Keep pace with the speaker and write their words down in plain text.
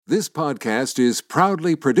This podcast is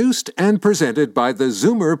proudly produced and presented by the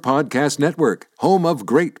Zoomer Podcast Network, home of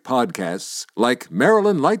great podcasts like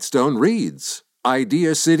Marilyn Lightstone Reads,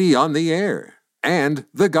 Idea City on the Air, and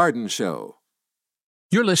The Garden Show.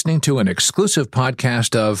 You're listening to an exclusive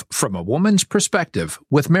podcast of From a Woman's Perspective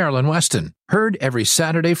with Marilyn Weston, heard every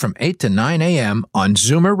Saturday from 8 to 9 a.m. on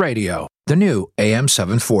Zoomer Radio, the new AM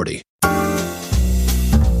 740.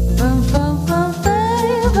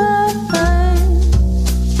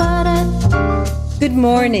 Good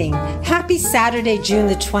morning. Happy Saturday, June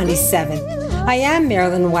the 27th. I am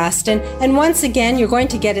Marilyn Weston, and once again, you're going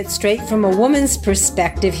to get it straight from a woman's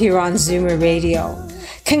perspective here on Zoomer Radio.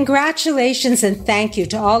 Congratulations and thank you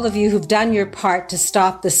to all of you who've done your part to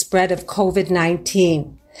stop the spread of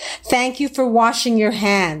COVID-19. Thank you for washing your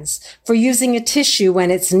hands, for using a tissue when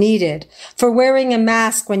it's needed, for wearing a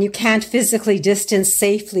mask when you can't physically distance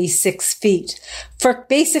safely 6 feet, for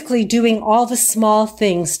basically doing all the small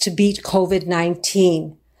things to beat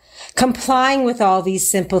COVID-19. Complying with all these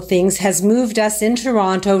simple things has moved us in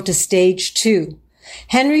Toronto to stage 2.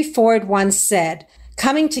 Henry Ford once said,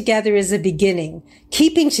 "Coming together is a beginning,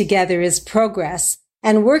 keeping together is progress,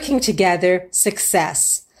 and working together,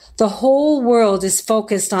 success." The whole world is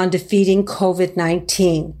focused on defeating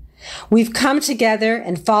COVID-19. We've come together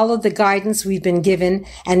and followed the guidance we've been given,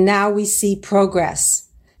 and now we see progress.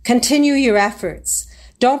 Continue your efforts.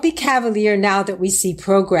 Don't be cavalier now that we see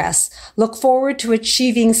progress. Look forward to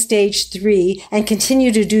achieving stage 3 and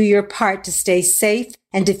continue to do your part to stay safe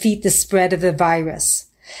and defeat the spread of the virus.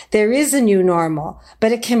 There is a new normal,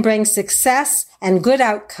 but it can bring success and good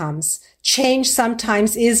outcomes. Change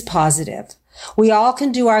sometimes is positive. We all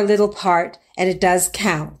can do our little part, and it does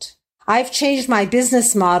count. I've changed my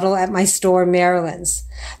business model at my store, Marilyn's.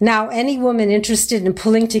 Now, any woman interested in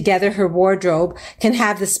pulling together her wardrobe can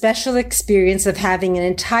have the special experience of having an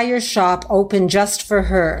entire shop open just for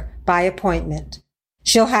her by appointment.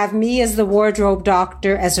 She'll have me as the wardrobe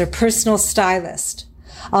doctor, as her personal stylist.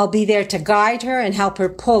 I'll be there to guide her and help her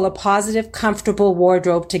pull a positive, comfortable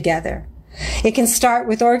wardrobe together. It can start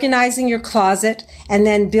with organizing your closet and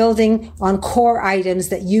then building on core items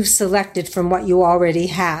that you've selected from what you already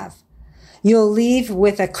have. You'll leave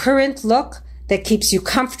with a current look that keeps you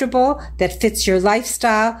comfortable, that fits your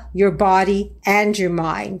lifestyle, your body, and your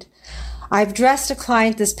mind. I've dressed a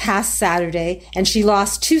client this past Saturday, and she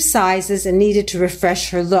lost 2 sizes and needed to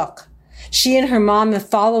refresh her look. She and her mom have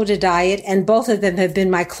followed a diet, and both of them have been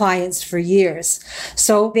my clients for years.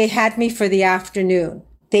 So they had me for the afternoon.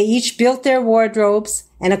 They each built their wardrobes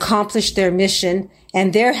and accomplished their mission,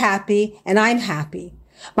 and they're happy, and I'm happy.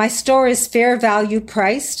 My store is fair value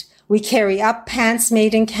priced. We carry up pants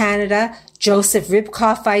made in Canada, Joseph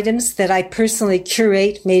Ribkoff items that I personally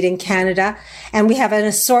curate made in Canada, and we have an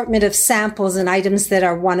assortment of samples and items that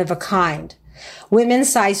are one of a kind. Women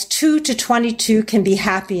size 2 to 22 can be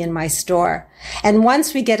happy in my store. And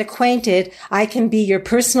once we get acquainted, I can be your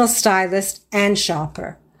personal stylist and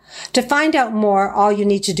shopper. To find out more, all you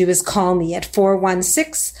need to do is call me at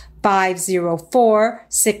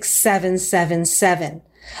 416-504-6777.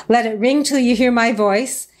 Let it ring till you hear my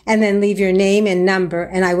voice, and then leave your name and number,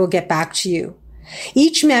 and I will get back to you.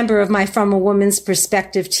 Each member of my From a Woman's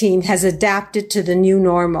Perspective team has adapted to the new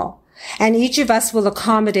normal, and each of us will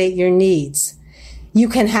accommodate your needs. You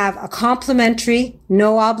can have a complimentary,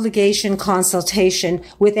 no obligation consultation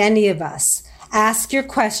with any of us. Ask your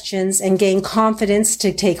questions and gain confidence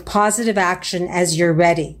to take positive action as you're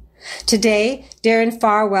ready. Today, Darren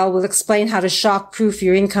Farwell will explain how to shock-proof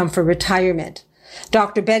your income for retirement.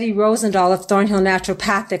 Dr. Betty Rosendahl of Thornhill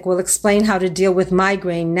Naturopathic will explain how to deal with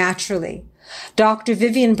migraine naturally. Dr.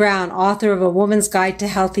 Vivian Brown, author of A Woman's Guide to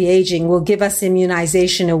Healthy Aging, will give us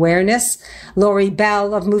immunization awareness. Lori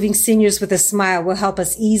Bell of Moving Seniors with a Smile will help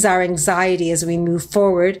us ease our anxiety as we move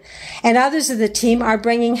forward. And others of the team are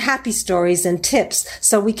bringing happy stories and tips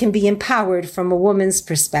so we can be empowered from a woman's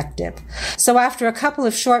perspective. So after a couple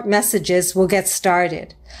of short messages, we'll get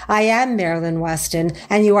started. I am Marilyn Weston,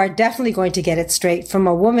 and you are definitely going to get it straight from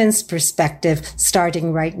a woman's perspective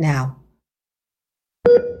starting right now.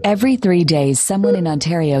 Every 3 days, someone in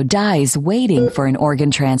Ontario dies waiting for an organ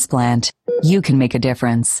transplant. You can make a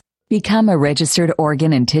difference. Become a registered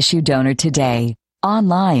organ and tissue donor today.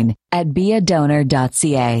 Online at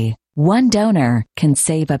beadonor.ca. One donor can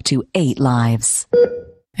save up to 8 lives.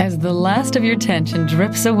 As the last of your tension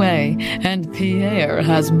drips away and Pierre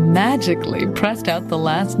has magically pressed out the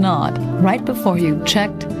last knot right before you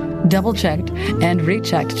checked, double-checked, and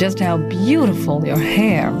rechecked just how beautiful your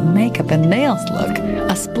hair, makeup, and nails look,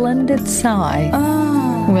 a splendid sigh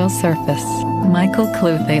will surface. Michael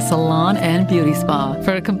Cluthe Salon and Beauty Spa.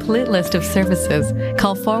 For a complete list of services,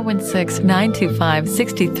 call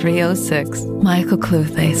 416-925-6306. Michael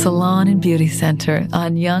Cluthe Salon and Beauty Center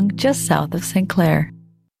on Yonge, just south of St. Clair.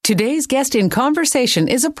 Today's guest in conversation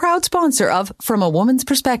is a proud sponsor of From a Woman's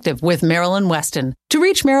Perspective with Marilyn Weston. To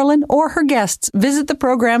reach Marilyn or her guests, visit the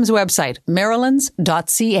program's website,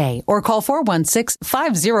 marilyns.ca, or call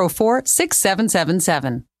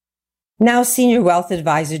 416-504-6777. Now, Senior Wealth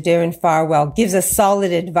Advisor Darren Farwell gives us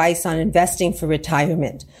solid advice on investing for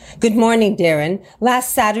retirement. Good morning, Darren.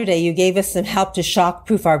 Last Saturday, you gave us some help to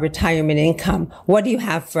shock-proof our retirement income. What do you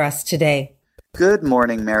have for us today? Good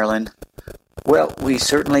morning, Marilyn. Well, we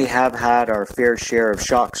certainly have had our fair share of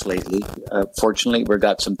shocks lately. Fortunately, we've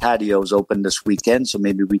got some patios open this weekend, so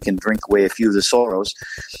maybe we can drink away a few of the sorrows.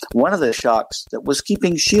 One of the shocks that was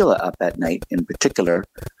keeping Sheila up at night in particular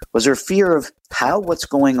was her fear of how what's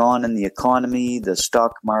going on in the economy, the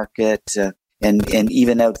stock market, and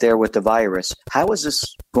even out there with the virus. How is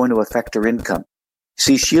this going to affect her income?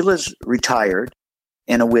 See, Sheila's retired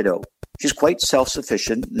and a widow. She's quite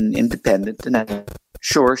self-sufficient and independent, and I'm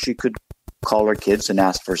sure she could call her kids and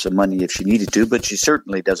ask for some money if she needed to, but she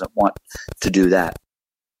certainly doesn't want to do that.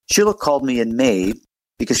 Sheila called me in May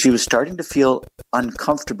because she was starting to feel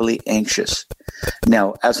uncomfortably anxious.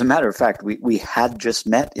 Now, as a matter of fact, we had just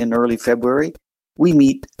met in early February. We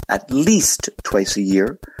meet at least twice a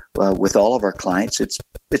year with all of our clients. It's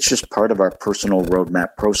just part of our personal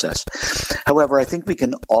roadmap process. However, I think we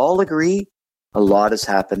can all agree a lot has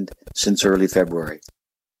happened since early February.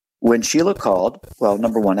 When Sheila called, well,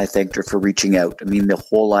 number one, I thanked her for reaching out. I mean, the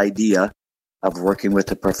whole idea of working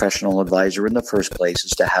with a professional advisor in the first place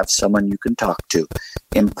is to have someone you can talk to.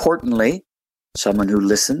 Importantly, someone who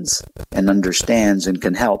listens and understands and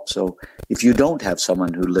can help. So if you don't have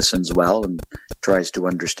someone who listens well and tries to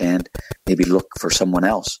understand, maybe look for someone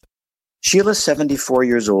else. Sheila's 74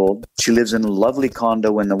 years old. She lives in a lovely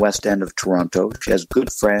condo in the West End of Toronto. She has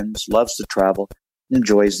good friends, loves to travel,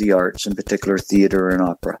 enjoys the arts, in particular theater and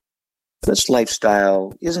opera. This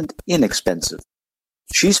lifestyle isn't inexpensive.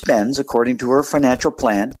 She spends, according to her financial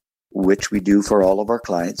plan, which we do for all of our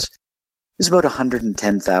clients, is about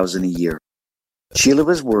 $110,000 a year. Sheila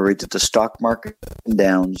was worried that the stock market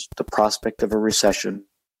downs, the prospect of a recession,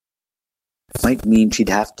 might mean she'd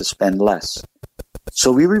have to spend less.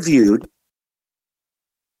 So we reviewed.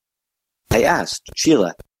 I asked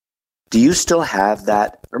Sheila, do you still have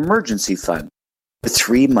that emergency fund?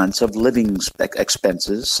 3 months of living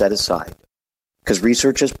expenses set aside, because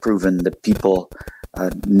research has proven that people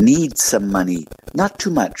need some money, not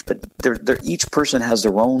too much, but each person has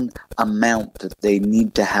their own amount that they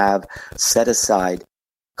need to have set aside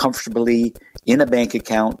comfortably in a bank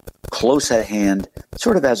account, close at hand,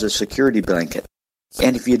 sort of as a security blanket.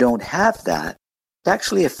 And if you don't have that, it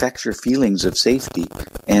actually affects your feelings of safety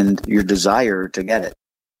and your desire to get it.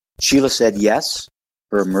 Sheila said yes.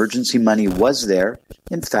 Her emergency money was there.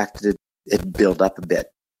 In fact, it built up a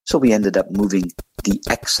bit. So we ended up moving the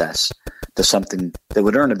excess to something that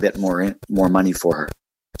would earn a bit more money for her.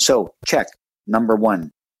 So check. Number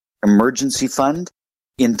one, emergency fund,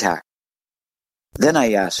 intact. Then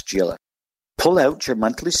I asked Sheila, pull out your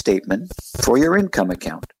monthly statement for your income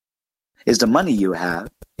account. Is the money you have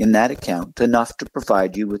in that account enough to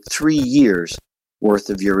provide you with 3 years worth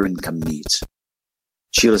of your income needs?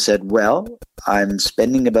 Sheila said, well, I'm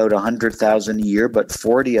spending about $100,000 a year, but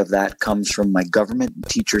 40 of that comes from my government and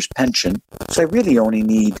teacher's pension. So I really only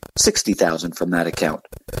need $60,000 from that account.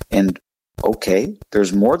 And okay,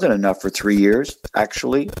 there's more than enough for 3 years,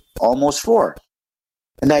 actually almost 4.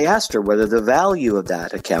 And I asked her whether the value of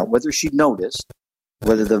that account, whether she'd noticed,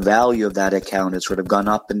 whether the value of that account had sort of gone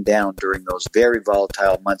up and down during those very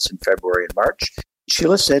volatile months in February and March.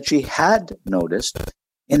 Sheila said she had noticed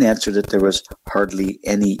and answered that there was hardly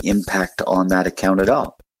any impact on that account at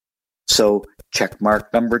all. So check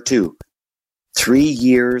mark number 2, 3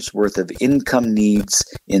 years worth of income needs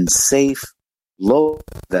in safe, low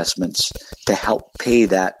investments to help pay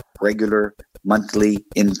that regular monthly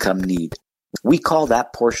income need. We call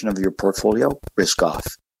that portion of your portfolio risk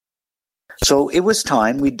off. So it was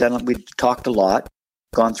time. We'd talked a lot,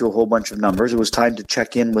 gone through a whole bunch of numbers. It was time to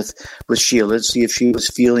check in with Sheila to see if she was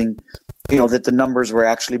feeling, that the numbers were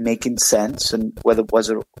actually making sense, and whether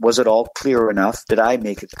was it all clear enough? Did I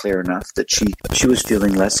make it clear enough that she was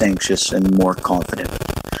feeling less anxious and more confident?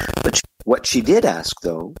 But what she did ask,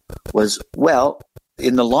 though, was, well,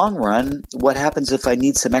 in the long run, what happens if I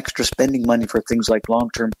need some extra spending money for things like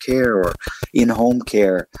long-term care or in-home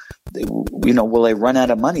care? Will I run out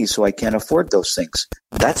of money so I can't afford those things?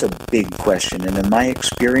 That's a big question. And in my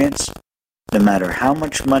experience, No matter how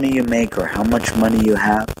much money you make or how much money you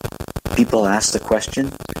have, people ask the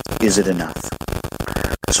question, is it enough?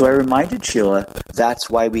 So I reminded Sheila that's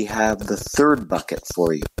why we have the third bucket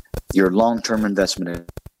for you, your long-term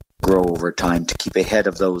investment grow over time to keep ahead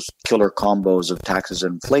of those killer combos of taxes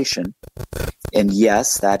and inflation. And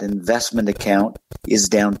yes, that investment account is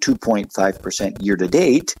down 2.5% year to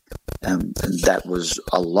date. And that was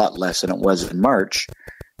a lot less than it was in March.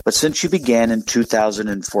 But since you began in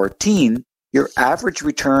 2014, your average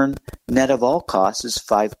return net of all costs is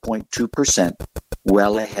 5.2%,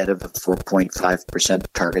 well ahead of the 4.5%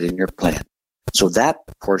 target in your plan. So that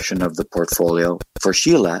portion of the portfolio for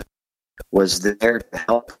Sheila was there to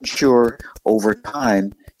help ensure over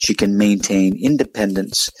time she can maintain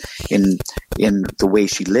independence in the way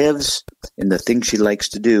she lives, in the things she likes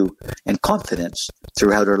to do, and confidence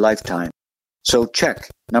throughout her lifetime. So check.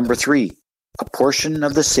 Number 3, a portion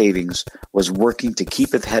of the savings was working to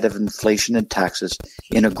keep ahead of inflation and taxes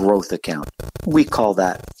in a growth account. We call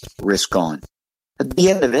that risk on. At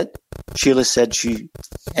the end of it, Sheila said she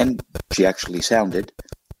actually sounded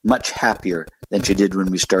much happier than she did when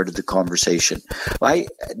we started the conversation. I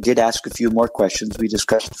did ask a few more questions. We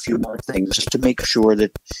discussed a few more things just to make sure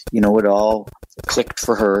that, it all clicked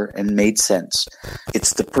for her and made sense.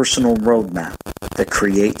 It's the personal roadmap that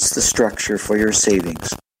creates the structure for your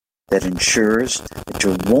savings that ensures that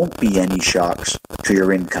there won't be any shocks to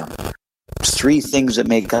your income. 3 things that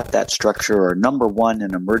make up that structure are: number 1,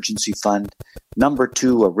 an emergency fund; number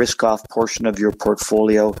 2, a risk-off portion of your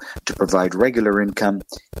portfolio to provide regular income;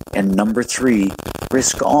 and number 3,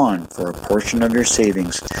 risk on for a portion of your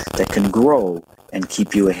savings that can grow and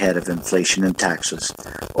keep you ahead of inflation and taxes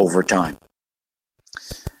over time.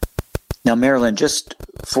 Now, Marilyn, just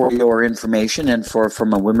for your information and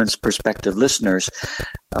from a women's perspective listeners,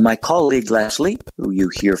 my colleague Leslie, who you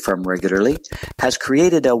hear from regularly, has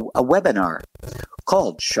created a webinar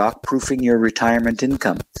called Shockproofing Your Retirement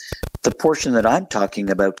Income. The portion that I'm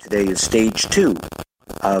talking about today is stage 2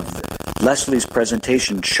 of Leslie's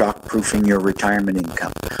presentation, Shockproofing Your Retirement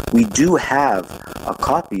Income. We do have a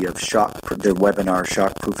copy of the webinar,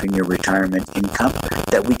 Shockproofing Your Retirement Income,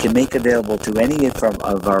 that we can make available to any from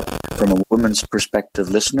a women's perspective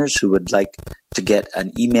listeners who would like to get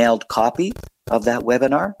an emailed copy of that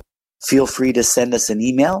webinar. Feel free to send us an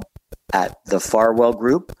email at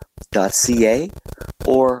thefarwellgroup.ca,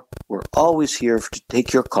 or we're always here to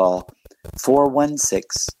take your call,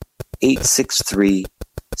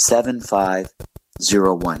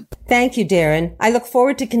 416-863-7501. Thank you, Darren. I look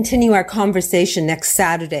forward to continue our conversation next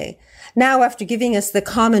Saturday. Now, after giving us the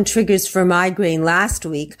common triggers for migraine last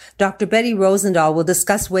week, Dr. Betty Rosendahl will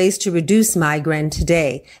discuss ways to reduce migraine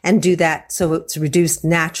today and do that so it's reduced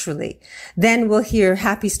naturally. Then we'll hear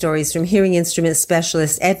happy stories from hearing instrument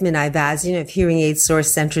specialist Edmund Ivazian of Hearing Aid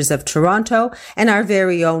Source Centers of Toronto, and our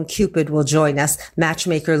very own Cupid will join us,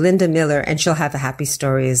 matchmaker Linda Miller, and she'll have a happy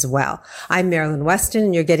story as well. I'm Marilyn Weston,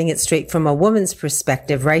 and you're getting it straight from a woman's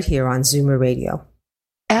perspective right here on Zoomer Radio.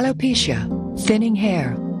 Alopecia, thinning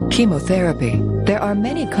hair, chemotherapy. There are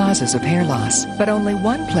many causes of hair loss, but only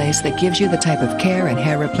one place that gives you the type of care and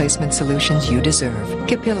hair replacement solutions you deserve.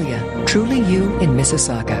 Capilia, Truly You in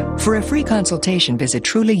Mississauga. For a free consultation, visit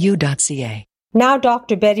trulyu.ca. Now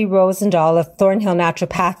Dr. Betty Rosendahl of Thornhill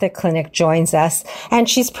Naturopathic Clinic joins us, and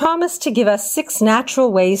she's promised to give us 6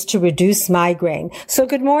 natural ways to reduce migraine. So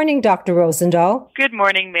good morning, Dr. Rosendahl. Good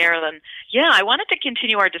morning, Marilyn. Yeah, I wanted to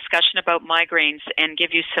continue our discussion about migraines and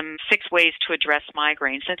give you some 6 ways to address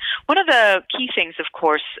migraines. And one of the key things, of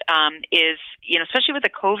course, is, especially with the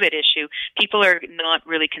COVID issue, people are not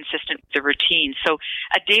really consistent with their routine. So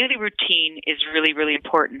a daily routine is really, really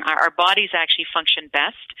important. Our bodies actually function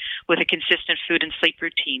best with a consistent food and sleep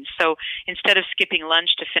routine. So instead of skipping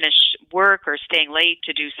lunch to finish work or staying late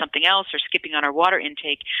to do something else or skipping on our water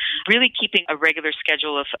intake, really keeping a regular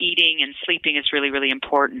schedule of eating and sleeping is really, really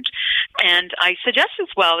important. And I suggest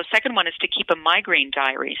as well, the second one is to keep a migraine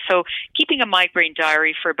diary. So keeping a migraine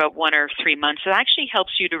diary for about 1 or 3 months, it actually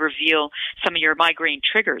helps you to reveal some of your migraine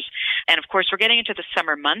triggers. And of course, we're getting into the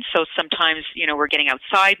summer months, so sometimes, we're getting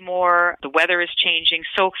outside more, the weather is changing.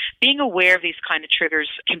 So being aware of these kind of triggers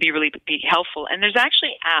can be really helpful. And there's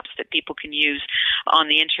actually apps that people can use on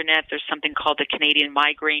the internet. There's something called the Canadian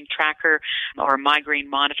Migraine Tracker or Migraine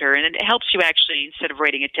Monitor, and it helps you actually, instead of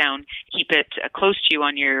writing it down, keep it close to you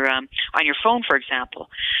on your phone, for example.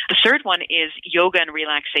 The third one is yoga and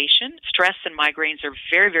relaxation. Stress and migraines are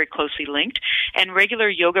very, very closely linked, and regular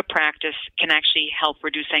yoga practice can actually help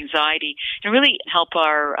reduce anxiety and really help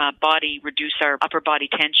our body reduce our upper body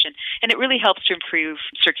tension, and it really helps to improve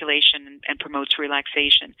circulation and promotes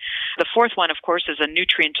relaxation. The fourth one, of course, is a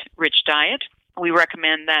nutrient-rich diet. We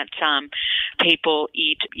recommend that people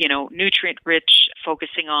eat, nutrient-rich,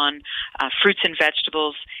 focusing on fruits and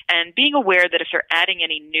vegetables, and being aware that if they're adding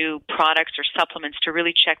any new products or supplements, to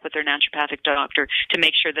really check with their naturopathic doctor to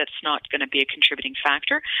make sure that's not going to be a contributing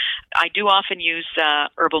factor. I do often use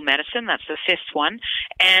herbal medicine. That's the fifth one.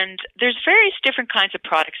 And there's various different kinds of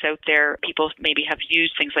products out there. People maybe have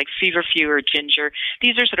used things like feverfew or ginger.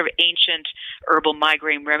 These are sort of ancient herbal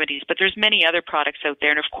migraine remedies, but there's many other products out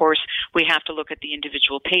there. And of course, we have to look at the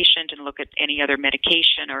individual patient and look at any other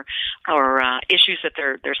medication or issues that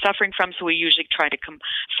they're suffering from. So we usually try to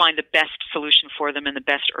find the best solution for them and the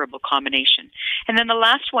best herbal combination. And then the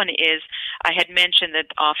last one is, I had mentioned that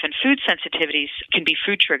often food sensitivities can be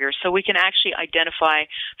food triggers. So we can actually identify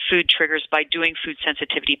food triggers by doing food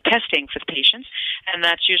sensitivity testing for the patients. And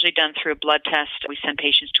that's usually done through a blood test. We send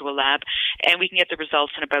patients to a lab, and we can get the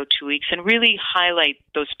results in about 2 weeks and really highlight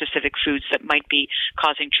those specific foods that might be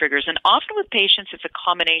causing triggers. And often with patients, it's a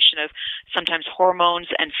combination of sometimes hormones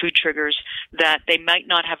and food triggers that they might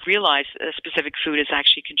not have realized a specific food is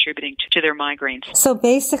actually contributing to their migraines. So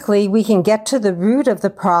basically, we can get to the root of the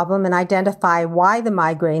problem and identify why the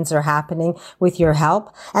migraines are happening with your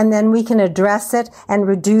help, and then we can address it and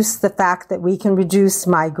reduce the fact that we can reduce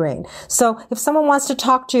migraine. So if someone wants to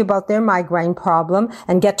talk to you about their migraine problem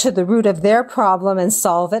and get to the root of their problem and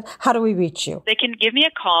solve it, how do we reach you? They can give me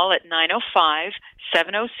a call at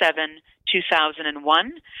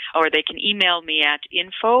 905-707-2001, or they can email me at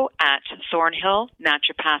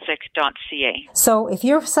info@thornhillnaturopathic.ca. So if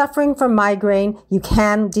you're suffering from migraine, you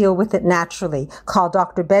can deal with it naturally. Call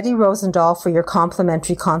Dr. Betty Rosendahl for your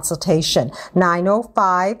complimentary consultation,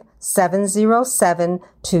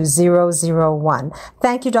 905-707-2001.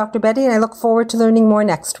 Thank you, Dr. Betty, and I look forward to learning more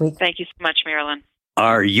next week. Thank you so much, Marilyn.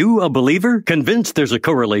 Are you a believer, convinced there's a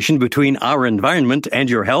correlation between our environment and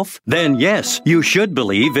your health? Then yes, you should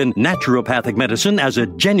believe in naturopathic medicine as a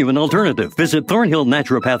genuine alternative. Visit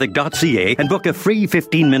thornhillnaturopathic.ca and book a free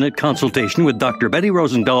 15-minute consultation with Dr. Betty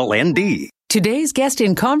Rosendahl, ND. Today's guest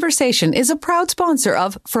in conversation is a proud sponsor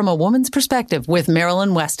of From a Woman's Perspective with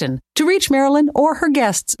Marilyn Weston. To reach Marilyn or her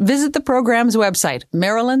guests, visit the program's website,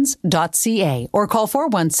 marilyns.ca, or call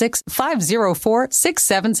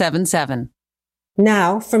 416-504-6777.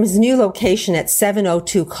 Now, from his new location at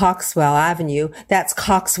 702 Coxwell Avenue, that's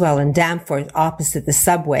Coxwell and Danforth opposite the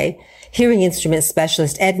subway, hearing instrument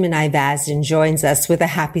specialist Edmund Ivazin joins us with a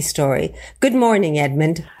happy story. Good morning,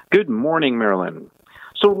 Edmund. Good morning, Marilyn.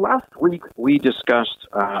 So last week we discussed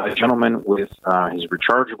a gentleman with his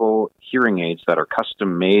rechargeable hearing aids that are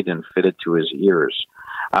custom made and fitted to his ears.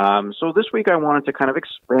 So this week I wanted to kind of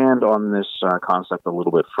expand on this concept a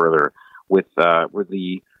little bit further with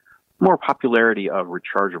the more popularity of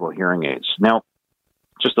rechargeable hearing aids. Now,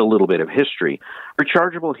 just a little bit of history.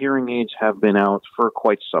 Rechargeable hearing aids have been out for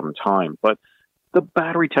quite some time, but the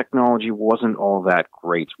battery technology wasn't all that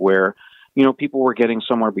great, where people were getting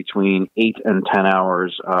somewhere between 8 and 10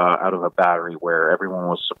 hours out of a battery, where everyone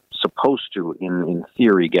was supposed to, in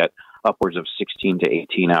theory, get upwards of 16 to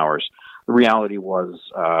 18 hours. The reality was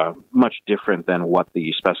much different than what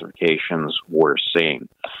the specifications were saying.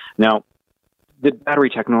 Now, the battery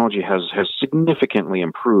technology has significantly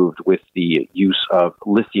improved with the use of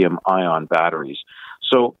lithium-ion batteries.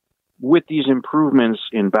 So with these improvements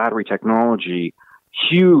in battery technology,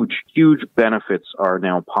 huge benefits are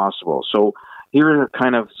now possible. So here are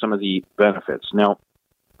kind of some of the benefits. Now,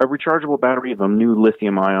 a rechargeable battery, the new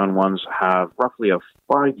lithium-ion ones, have roughly a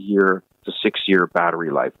 5-year to 6-year battery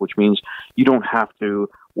life, which means you don't have to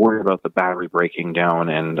worry about the battery breaking down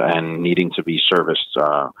and needing to be serviced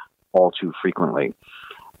all too frequently.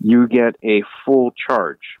 You get a full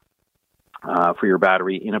charge for your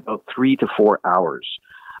battery in about 3 to 4 hours,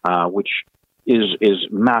 which is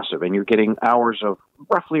massive, and you're getting hours of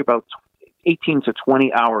roughly about 18 to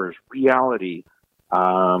 20 hours reality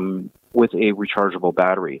with a rechargeable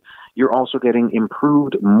battery. You're also getting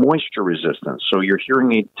improved moisture resistance, so your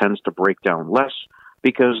hearing aid tends to break down less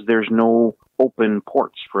because there's no open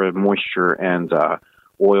ports for moisture and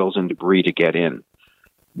oils and debris to get in,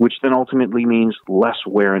 which then ultimately means less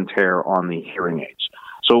wear and tear on the hearing aids.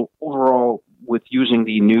 So overall, with using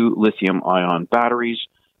the new lithium-ion batteries,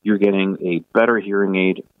 you're getting a better hearing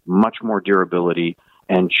aid, much more durability,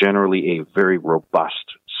 and generally a very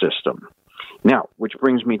robust system. Now, which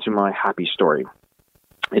brings me to my happy story.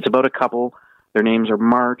 It's about a couple. Their names are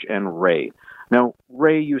Marge and Ray. Now,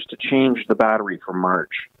 Ray used to change the battery for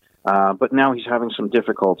Marge, but now he's having some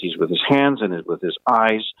difficulties with his hands and with his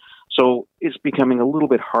eyes. So it's becoming a little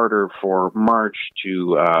bit harder for Marge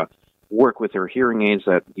to work with her hearing aids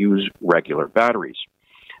that use regular batteries,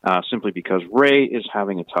 simply because Ray is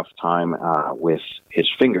having a tough time with his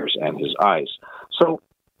fingers and his eyes. So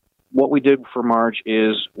what we did for Marge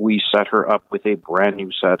is we set her up with a brand new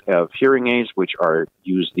set of hearing aids, which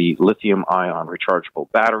use the lithium-ion rechargeable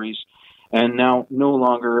batteries. And now no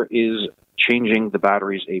longer is changing the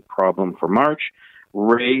batteries a problem for Marge.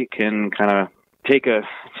 Ray can kind of take a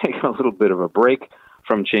little bit of a break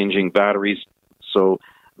from changing batteries. So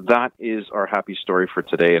that is our happy story for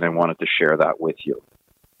today, and I wanted to share that with you.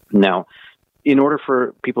 Now, in order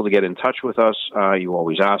for people to get in touch with us, you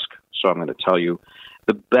always ask, so I'm going to tell you.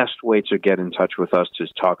 The best way to get in touch with us to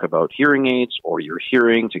talk about hearing aids or your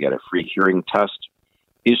hearing, to get a free hearing test,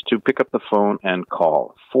 is to pick up the phone and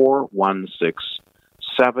call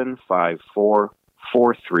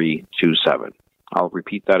 416-754-4327. I'll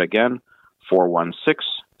repeat that again,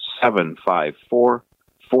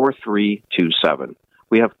 416-754-4327.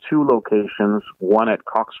 We have two locations, one at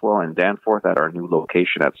Coxwell and Danforth at our new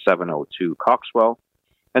location at 702 Coxwell,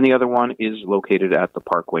 and the other one is located at the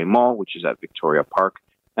Parkway Mall, which is at Victoria Park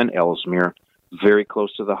and Ellesmere, very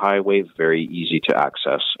close to the highway, very easy to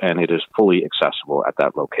access, and it is fully accessible at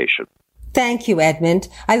that location. Thank you, Edmund.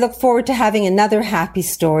 I look forward to having another happy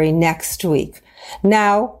story next week.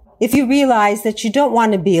 Now, if you realize that you don't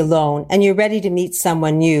want to be alone and you're ready to meet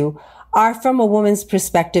someone new, our From a Woman's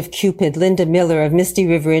Perspective Cupid, Linda Miller of Misty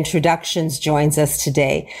River Introductions, joins us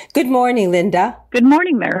today. Good morning, Linda. Good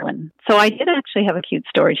morning, Marilyn. So I did actually have a cute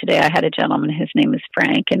story today. I had a gentleman, his name is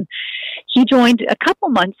Frank, and he joined a couple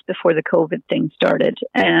months before the COVID thing started,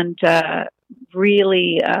 and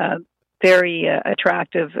really very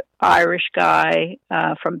attractive Irish guy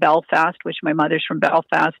from Belfast, which my mother's from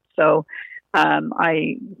Belfast, so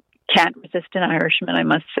I can't resist an Irishman, I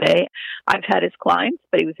must say. I've had his clients,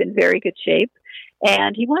 but he was in very good shape.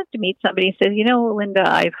 And he wants to meet somebody. He says, Linda,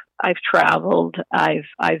 I've traveled. I've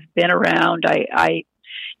been around. I'm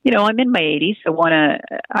in my 80s. I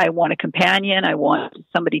want a companion. I want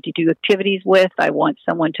somebody to do activities with. I want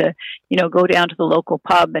someone to, go down to the local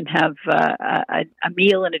pub and have a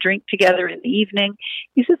meal and a drink together in the evening.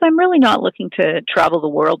 He says, I'm really not looking to travel the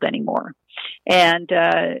world anymore. And,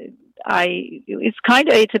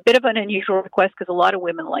 it's a bit of an unusual request because a lot of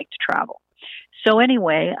women like to travel. So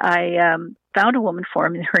anyway, I found a woman for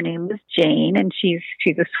him. Her name is Jane, and she's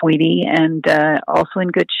a sweetie and also in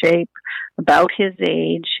good shape, about his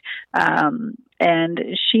age. And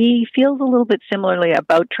she feels a little bit similarly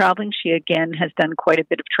about traveling. She, again, has done quite a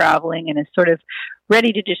bit of traveling and is sort of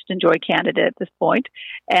ready to just enjoy Canada at this point.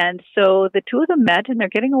 And so the two of them met, and they're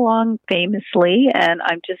getting along famously, and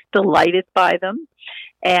I'm just delighted by them.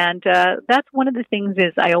 And that's one of the things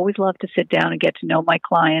is I always love to sit down and get to know my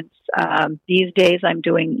clients. These days I'm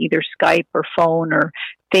doing either Skype or phone or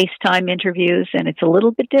FaceTime interviews, and it's a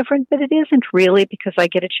little bit different, but it isn't really, because I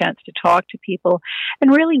get a chance to talk to people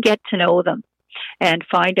and really get to know them and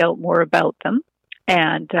find out more about them.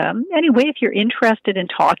 And anyway, if you're interested in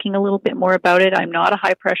talking a little bit more about it, I'm not a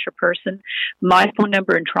high-pressure person. My phone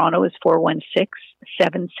number in Toronto is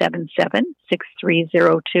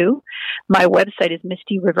 416-777-6302. My website is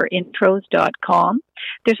mistyriverintro's.com.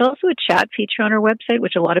 There's also a chat feature on our website,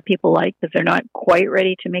 which a lot of people like because they're not quite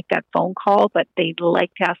ready to make that phone call, but they'd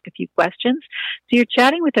like to ask a few questions. So you're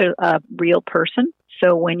chatting with a real person.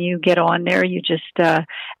 So when you get on there, you just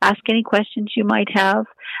ask any questions you might have.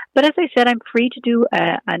 But as I said, I'm free to do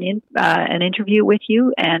an interview with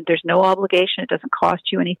you, and there's no obligation. It doesn't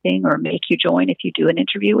cost you anything or make you join if you do an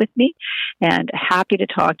interview with me, and happy to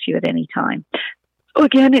talk to you at any time. So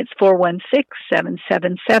again, it's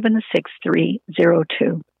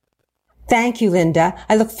 416-777-6302. Thank you, Linda.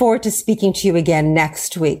 I look forward to speaking to you again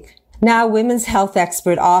next week. Now, women's health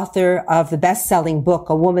expert, author of the best-selling book,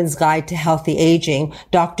 A Woman's Guide to Healthy Aging,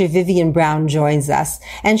 Dr. Vivian Brown joins us,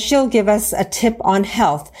 and she'll give us a tip on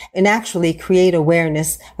health and actually create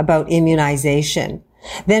awareness about immunization.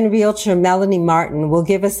 Then realtor Melanie Martin will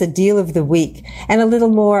give us a deal of the week and a little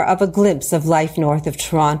more of a glimpse of life north of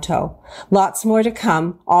Toronto. Lots more to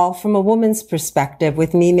come, all from a woman's perspective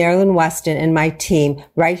with me, Marilyn Weston, and my team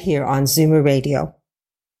right here on Zoomer Radio.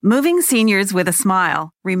 Moving seniors with a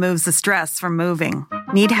smile removes the stress from moving.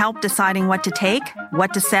 Need help deciding what to take,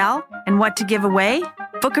 what to sell, and what to give away?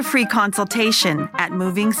 Book a free consultation at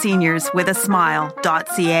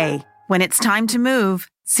movingseniorswithasmile.ca. When it's time to move,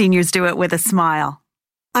 seniors do it with a smile.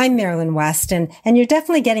 I'm Marilyn Weston, and you're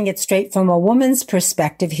definitely getting it straight from a woman's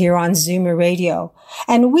perspective here on Zoomer Radio.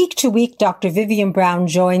 And week to week, Dr. Vivian Brown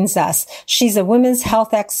joins us. She's a women's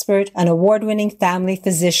health expert, an award-winning family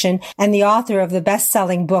physician, and the author of the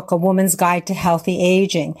best-selling book, A Woman's Guide to Healthy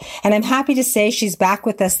Aging. And I'm happy to say she's back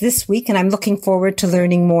with us this week, and I'm looking forward to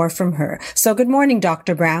learning more from her. So good morning,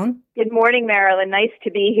 Dr. Brown. Good morning, Marilyn. Nice to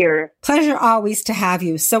be here. Pleasure always to have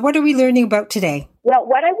you. So what are we learning about today? Well,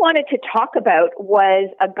 what I wanted to talk about was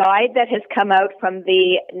a guide that has come out from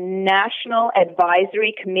the National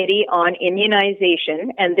Advisory Committee on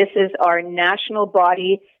Immunization, and this is our national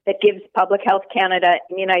body that gives Public Health Canada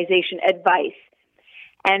immunization advice.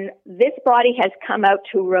 And this body has come out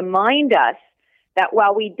to remind us that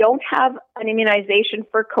while we don't have an immunization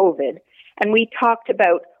for COVID, and we talked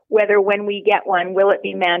about whether when we get one, will it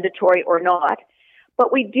be mandatory or not,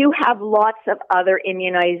 but we do have lots of other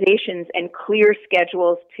immunizations and clear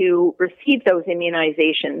schedules to receive those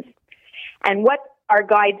immunizations. And what our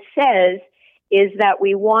guide says is that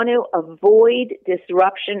we want to avoid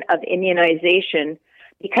disruption of immunization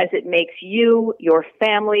because it makes you, your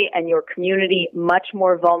family, and your community much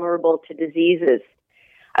more vulnerable to diseases.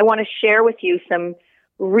 I want to share with you some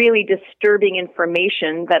really disturbing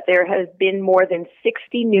information that there has been more than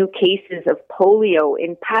 60 new cases of polio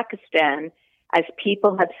in Pakistan as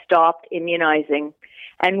people have stopped immunizing.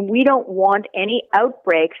 And we don't want any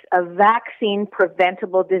outbreaks of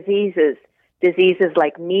vaccine-preventable diseases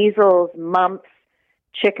like measles, mumps,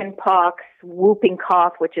 chickenpox, whooping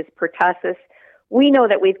cough, which is pertussis. We know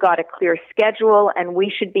that we've got a clear schedule and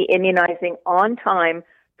we should be immunizing on time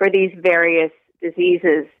for these various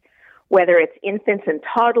diseases, whether it's infants and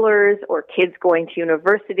toddlers or kids going to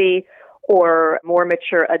university or more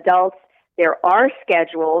mature adults. There are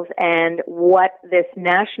schedules, and what this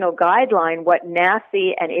national guideline, what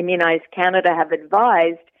NACI and Immunize Canada have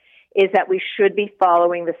advised, is that we should be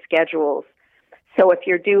following the schedules. So if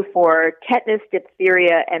you're due for tetanus,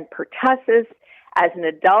 diphtheria, and pertussis as an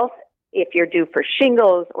adult, if you're due for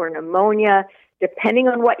shingles or pneumonia, depending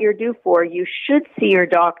on what you're due for, you should see your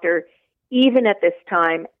doctor even at this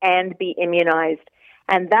time and be immunized.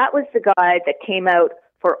 And that was the guide that came out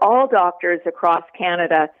for all doctors across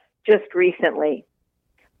Canada just recently.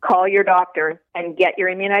 Call your doctor and get your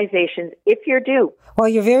immunizations if you're due. Well,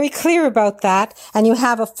 you're very clear about that, and you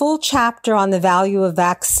have a full chapter on the value of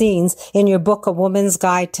vaccines in your book, A Woman's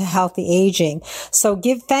Guide to Healthy Aging. So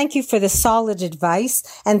thank you for the solid advice,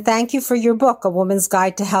 and thank you for your book, A Woman's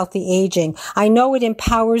Guide to Healthy Aging. I know it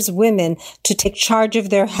empowers women to take charge of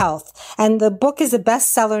their health, and the book is a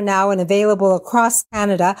bestseller now and available across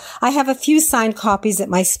Canada. I have a few signed copies at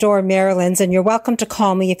my store, Maryland's, and you're welcome to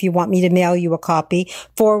call me if you want me to mail you a copy,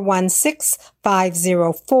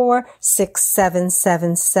 416-504-6777.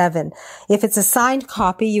 If it's a signed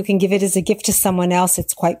copy, you can give it as a gift to someone else.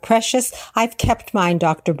 It's quite precious. I've kept mine,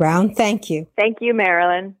 Dr. Brown. Thank you. Thank you,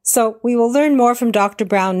 Marilyn. So we will learn more from Dr.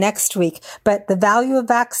 Brown next week, but the value of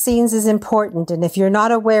vaccines is important. And if you're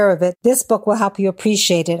not aware of it, this book will help you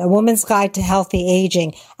appreciate it. A Woman's Guide to Healthy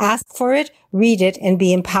Aging. Ask for it, read it, and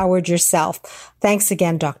be empowered yourself. Thanks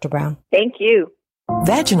again, Dr. Brown. Thank you.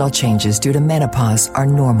 Vaginal changes due to menopause are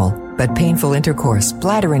normal, but painful intercourse,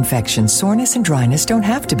 bladder infection, soreness, and dryness don't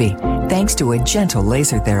have to be, thanks to a gentle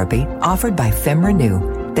laser therapy offered by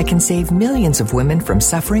FemRenew that can save millions of women from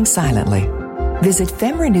suffering silently. Visit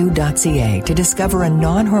femrenew.ca to discover a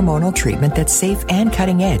non-hormonal treatment that's safe and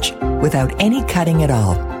cutting edge without any cutting at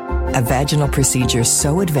all. A vaginal procedure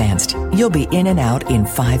so advanced, you'll be in and out in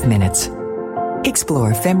 5 minutes.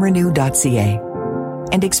 Explore femrenew.ca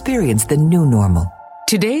and experience the new normal.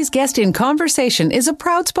 Today's guest in conversation is a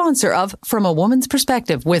proud sponsor of From a Woman's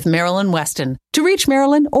Perspective with Marilyn Weston. To reach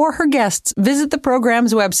Marilyn or her guests, visit the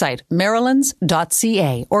program's website,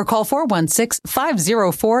 marilyns.ca, or call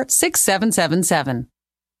 416-504-6777.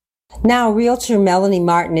 Now, Realtor Melanie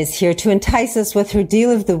Martin is here to entice us with her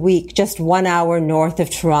deal of the week, just 1 hour north of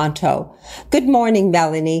Toronto. Good morning,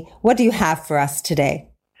 Melanie. What do you have for us today?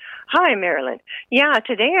 Hi, Marilyn. Yeah,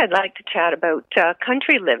 today I'd like to chat about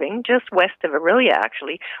country living just west of Orillia,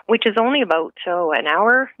 actually, which is only about an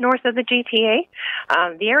hour north of the GTA.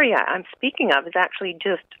 The area I'm speaking of is actually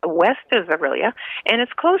just west of Orillia, and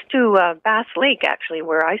it's close to Bass Lake, actually,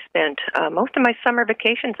 where I spent most of my summer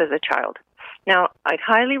vacations as a child. Now, I'd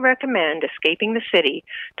highly recommend escaping the city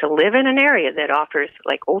to live in an area that offers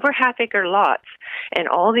like over half-acre lots and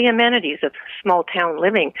all the amenities of small-town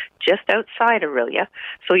living just outside Orillia.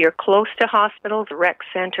 So you're close to hospitals, rec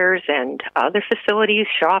centers, and other facilities,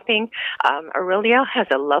 shopping. Orillia has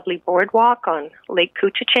a lovely boardwalk on Lake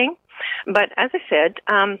Couchiching. But as I said,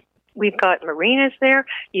 we've got marinas there.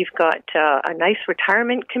 You've got a nice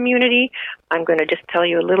retirement community. I'm going to just tell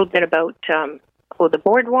you a little bit about the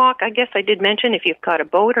boardwalk. I guess I did mention if you've got a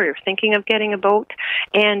boat or you're thinking of getting a boat.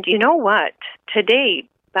 And you know what? Today,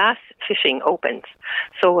 bass fishing opens.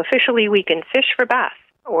 So officially we can fish for bass.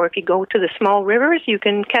 Or if you go to the small rivers, you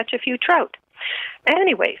can catch a few trout.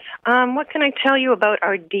 Anyways, what can I tell you about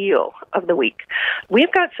our deal of the week?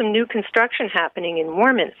 We've got some new construction happening in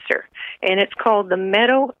Warminster, and it's called the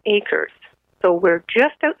Meadow Acres. So we're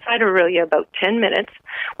just outside Orillia, about 10 minutes.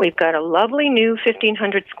 We've got a lovely new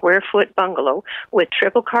 1,500 square foot bungalow with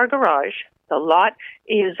triple car garage. The lot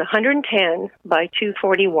is 110 by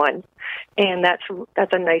 241, and that's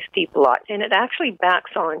a nice deep lot. And it actually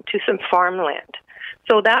backs on to some farmland.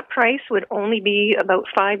 So that price would only be about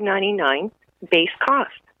 $599 base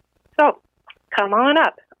cost. So come on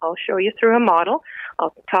up. I'll show you through a model.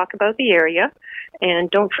 I'll talk about the area.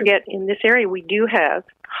 And don't forget, in this area, we do have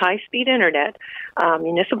high-speed internet,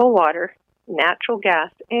 municipal water, natural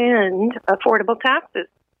gas, and affordable taxes.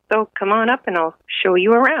 So come on up and I'll show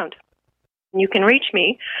you around. You can reach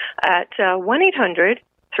me at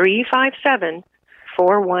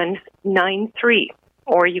 1-800-357-4193,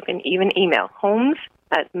 or you can even email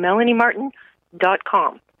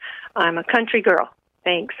homes@melaniemartin.com. I'm a country girl.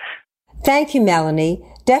 Thanks. Thank you, Melanie.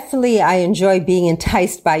 Definitely, I enjoy being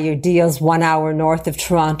enticed by your deals 1 hour north of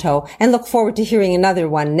Toronto and look forward to hearing another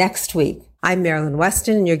one next week. I'm Marilyn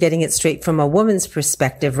Weston, and you're getting it straight from a woman's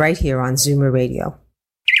perspective right here on Zoomer Radio.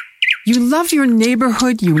 You love your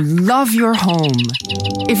neighborhood, you love your home.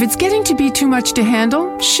 If it's getting to be too much to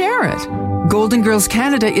handle, share it. Golden Girls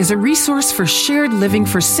Canada is a resource for shared living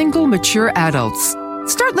for single, mature adults.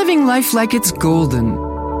 Start living life like it's golden.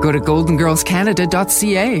 Go to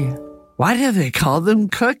goldengirlscanada.ca. Why do they call them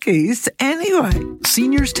cookies anyway?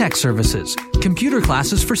 Seniors Tech Services. Computer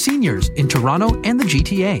classes for seniors in Toronto and the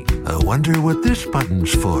GTA. I wonder what this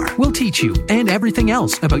button's for. We'll teach you and everything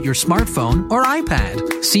else about your smartphone or iPad.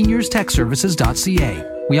 SeniorsTechServices.ca.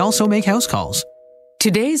 We also make house calls.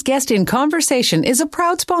 Today's guest in conversation is a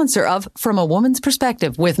proud sponsor of From a Woman's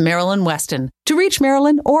Perspective with Marilyn Weston. To reach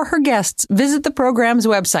Marilyn or her guests, visit the program's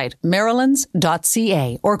website,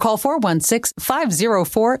 marilyns.ca, or call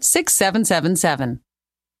 416-504-6777.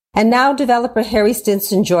 And now developer Harry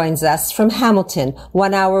Stinson joins us from Hamilton,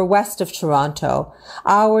 1 hour west of Toronto.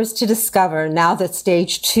 Hours to discover now that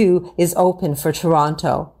Stage 2 is open for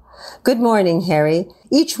Toronto. Good morning, Harry.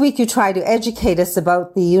 Each week you try to educate us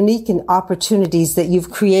about the unique opportunities that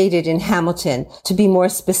you've created in Hamilton, to be more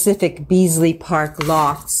specific, Beasley Park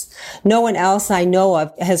Lofts. No one else I know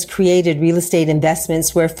of has created real estate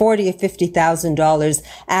investments where $40,000 or $50,000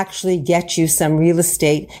 actually get you some real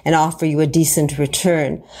estate and offer you a decent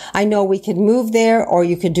return. I know we could move there or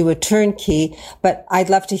you could do a turnkey, but I'd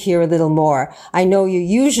love to hear a little more. I know you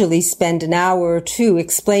usually spend an hour or two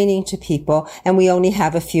explaining to people, and we only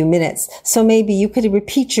have a few minutes. So maybe you could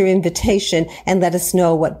repeat your invitation and let us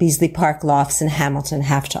know what Beasley Park Lofts in Hamilton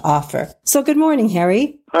have to offer. So good morning,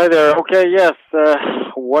 Harry. Hi there. Okay, yes.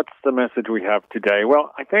 What's the message we have today?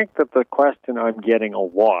 Well, I think that the question I'm getting a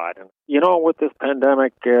lot, with this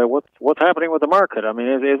pandemic, what's happening with the market? I mean,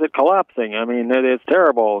 is it collapsing? I mean, it's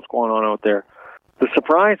terrible what's going on out there. The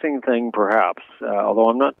surprising thing, perhaps, although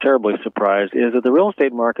I'm not terribly surprised, is that the real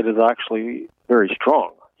estate market is actually very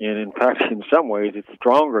strong. And in fact, in some ways, it's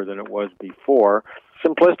stronger than it was before.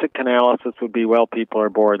 Simplistic analysis would be, well, people are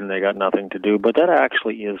bored and they got nothing to do, but that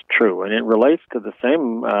actually is true. And it relates to the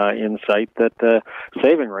same insight that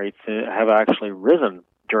saving rates have actually risen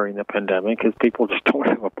during the pandemic, because people just don't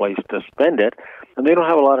have a place to spend it, and they don't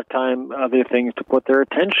have a lot of time, other things to put their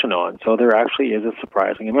attention on. So there actually is a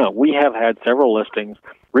surprising amount. We have had several listings,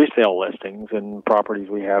 resale listings, in properties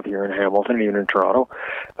we have here in Hamilton and even in Toronto,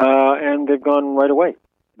 and they've gone right away.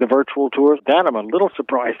 The virtual tours, that I'm a little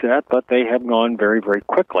surprised at, but they have gone very, very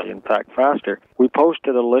quickly, in fact, faster. We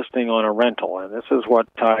posted a listing on a rental, and this is what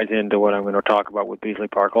ties into what I'm going to talk about with Beasley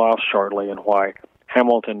Park Lofts shortly, and why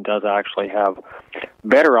Hamilton does actually have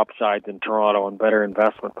better upside than Toronto and better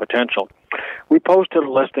investment potential. We posted a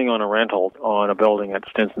listing on a rental on a building at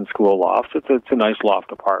Stinson School Lofts. It's a nice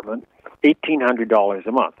loft apartment, $1,800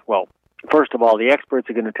 a month. Well, first of all, the experts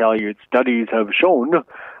are going to tell you studies have shown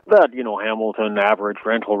that, Hamilton average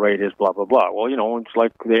rental rate is blah, blah, blah. Well, it's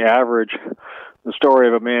like the story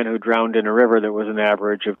of a man who drowned in a river that was an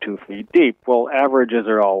average of 2 feet deep. Well, averages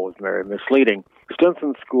are always very misleading.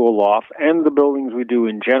 Stinson School Loft and the buildings we do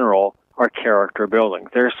in general are character buildings.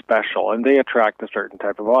 They're special, and they attract a certain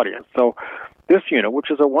type of audience. So this unit,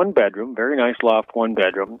 which is a one-bedroom, very nice loft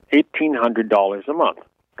one-bedroom, $1,800 a month.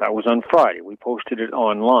 That was on Friday. We posted it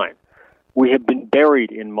online. We have been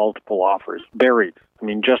buried in multiple offers. Buried. I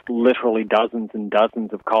mean, just literally dozens and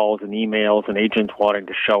dozens of calls and emails and agents wanting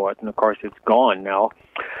to show it. And, of course, it's gone now.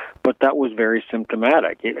 But that was very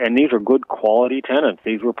symptomatic. And these are good quality tenants.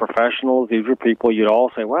 These were professionals. These were people you'd all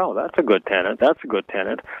say, wow, that's a good tenant. That's a good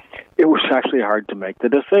tenant. It was actually hard to make the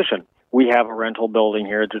decision. We have a rental building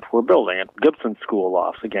here that we're building at Gibson School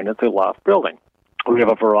Lofts. Again, it's a loft building. We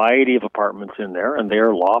have a variety of apartments in there, and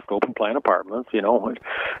they're loft, open-plan apartments,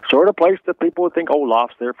 sort of place that people would think,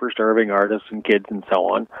 lofts there for serving artists and kids and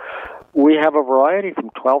so on. We have a variety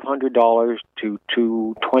from $1,200 to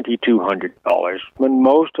 $2,200. When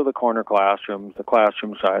most of the corner classrooms, the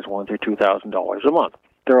classroom size ones, are $2,000 a month.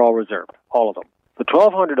 They're all reserved, all of them. The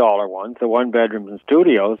 $1,200 ones, the one-bedrooms and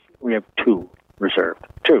studios, we have 2 reserved.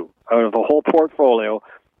 2. Out of the whole portfolio,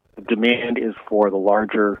 the demand is for the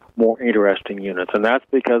larger, more interesting units. And that's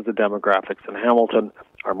because the demographics in Hamilton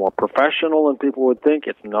are more professional than people would think.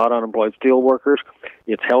 It's not unemployed steelworkers.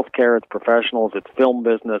 It's healthcare, it's professionals, it's film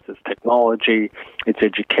business, it's technology, it's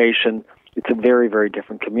education. It's a very, very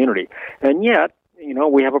different community. And yet,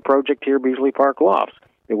 we have a project here, Beasley Park Lofts,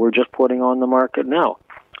 that we're just putting on the market now.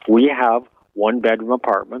 We have one-bedroom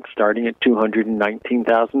apartments starting at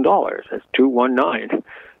 $219,000. That's $219,000.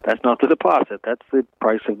 That's not the deposit. That's the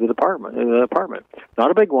price of the apartment. Not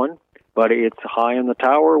a big one, but it's high in the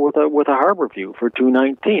tower with a harbor view for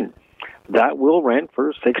 $219,000. That will rent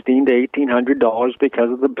for $1,600 to $1,800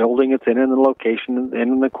 because of the building it's in and the location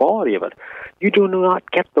and the quality of it. You do not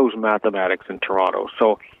get those mathematics in Toronto.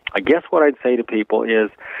 So I guess what I'd say to people is,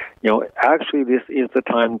 actually this is the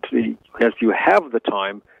time to, as you have the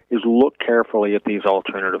time, is look carefully at these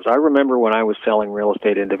alternatives. I remember when I was selling real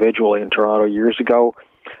estate individually in Toronto years ago,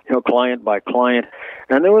 client by client,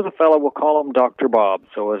 and there was a fellow, we'll call him Dr. Bob,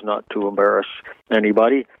 so as not to embarrass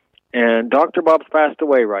anybody. And Dr. Bob's passed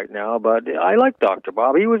away right now, but I like Dr.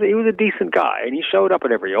 Bob. He was a decent guy, and he showed up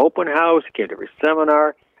at every open house, he came to every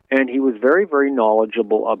seminar, and he was very, very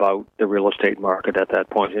knowledgeable about the real estate market at that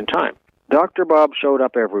point in time. Dr. Bob showed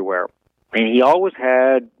up everywhere. And he always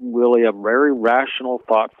had really a very rational,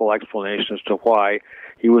 thoughtful explanation as to why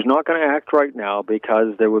he was not going to act right now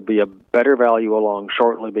because there would be a better value along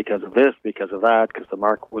shortly because of this, because of that, because the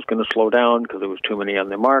market was going to slow down, because there was too many on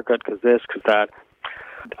the market, because this, because that.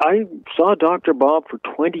 I saw Dr. Bob for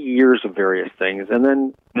 20 years of various things, and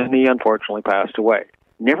then he unfortunately passed away.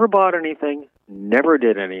 Never bought anything, never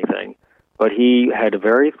did anything, but he had a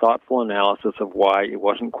very thoughtful analysis of why it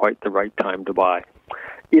wasn't quite the right time to buy.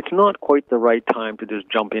 It's not quite the right time to just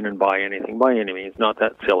jump in and buy anything by any means, not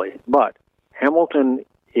that silly. But Hamilton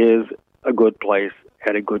is a good place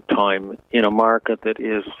at a good time in a market that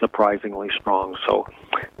is surprisingly strong. So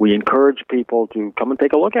we encourage people to come and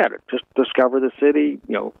take a look at it. Just discover the city,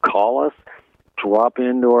 call us, drop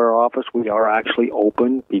into our office. We are actually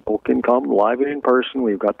open. People can come live and in person.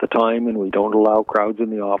 We've got the time, and we don't allow crowds in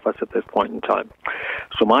the office at this point in time.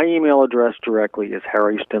 So my email address directly is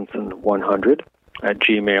harrystinson100 at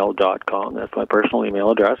gmail.com. That's my personal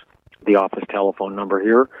email address. The office telephone number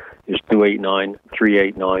here is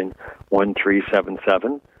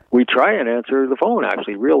 289-389-1377. We try and answer the phone,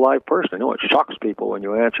 actually, real live person. I know it shocks people when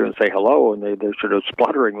you answer and say hello, and they're sort of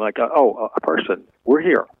spluttering like, a person. We're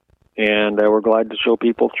here, and we're glad to show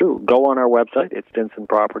people through. Go on our website. It's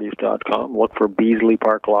stinsonproperties.com. Look for Beasley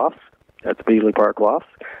Park Lofts. That's Beasley Park Lofts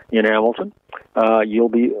in Hamilton. You'll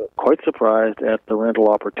be quite surprised at the rental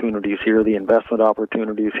opportunities here, the investment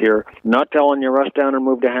opportunities here. Not telling you rush down and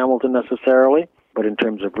move to Hamilton necessarily, but in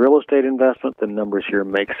terms of real estate investment, the numbers here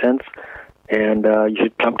make sense, and you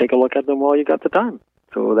should come take a look at them while you got the time.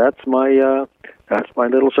 So that's my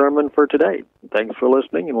little sermon for today. Thanks for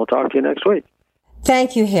listening, and we'll talk to you next week.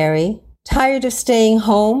 Thank you, Harry. Tired of staying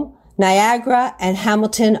home? Niagara and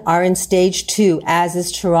Hamilton are in stage 2, as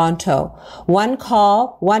is Toronto. One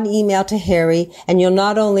call, one email to Harry, and you'll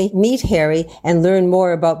not only meet Harry and learn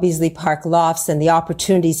more about Beasley Park Lofts and the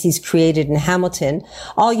opportunities he's created in Hamilton.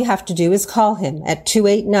 All you have to do is call him at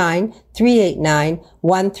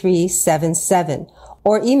 289-389-1377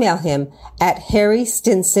 or email him at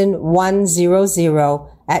harrystinson100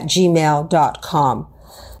 at gmail.com.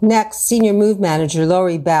 Next, Senior Move Manager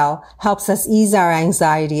Lori Bell helps us ease our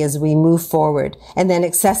anxiety as we move forward. And then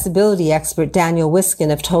accessibility expert Daniel Wiskin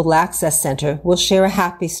of Total Access Center will share a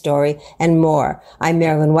happy story and more. I'm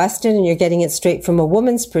Marilyn Weston, and you're getting it straight from a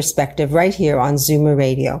woman's perspective right here on Zoomer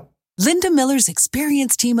Radio. Linda Miller's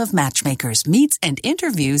experienced team of matchmakers meets and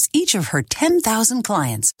interviews each of her 10,000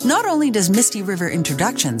 clients. Not only does Misty River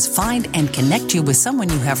Introductions find and connect you with someone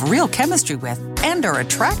you have real chemistry with and are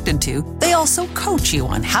attracted to, they also coach you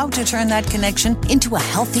on how to turn that connection into a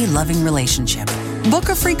healthy, loving relationship. Book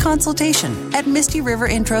a free consultation at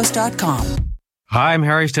MistyRiverIntros.com. Hi, I'm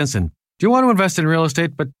Harry Stinson. Do you want to invest in real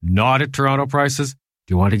estate but not at Toronto prices?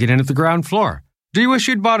 Do you want to get in at the ground floor? Do you wish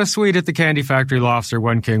you'd bought a suite at the Candy Factory Lofts or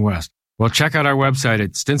One King West? Well, check out our website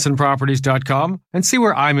at stinsonproperties.com and see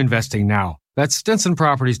where I'm investing now. That's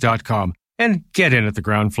stinsonproperties.com, and get in at the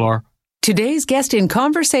ground floor. Today's guest in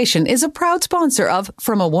conversation is a proud sponsor of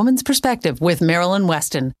From a Woman's Perspective with Marilyn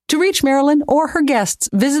Weston. To reach Marilyn or her guests,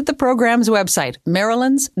 visit the program's website,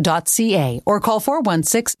 marilyns.ca, or call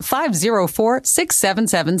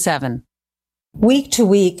 416-504-6777. Week to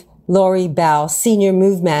week, Lori Bell, Senior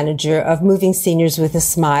Move Manager of Moving Seniors with a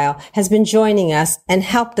Smile, has been joining us and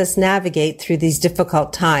helped us navigate through these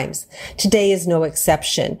difficult times. Today is no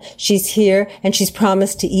exception. She's here and she's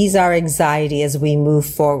promised to ease our anxiety as we move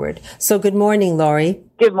forward. So good morning, Lori.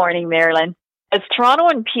 Good morning, Marilyn. As Toronto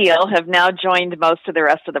and Peel have now joined most of the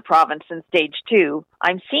rest of the province in stage 2,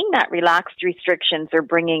 I'm seeing that relaxed restrictions are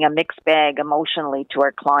bringing a mixed bag emotionally to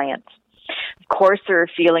our clients. Of course, there are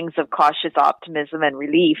feelings of cautious optimism and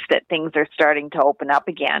relief that things are starting to open up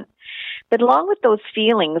again. But along with those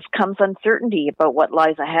feelings comes uncertainty about what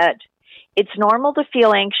lies ahead. It's normal to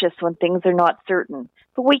feel anxious when things are not certain,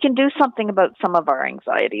 but we can do something about some of our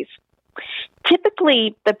anxieties.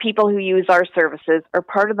 Typically, the people who use our services are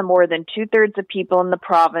part of the more than 2/3 of people in the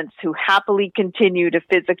province who happily continue to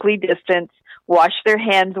physically distance, wash their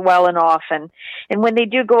hands well and often, and when they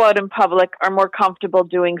do go out in public, are more comfortable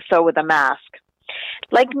doing so with a mask.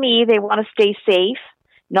 Like me, they want to stay safe,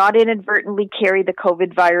 not inadvertently carry the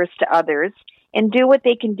COVID virus to others, and do what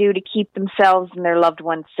they can do to keep themselves and their loved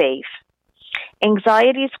ones safe.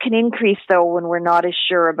 Anxieties can increase, though, when we're not as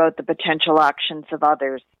sure about the potential actions of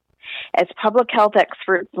others. As public health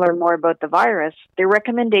experts learn more about the virus, their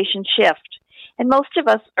recommendations shift, and most of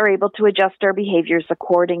us are able to adjust our behaviors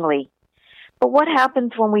accordingly. But what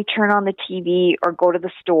happens when we turn on the TV or go to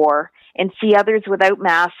the store and see others without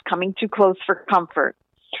masks coming too close for comfort?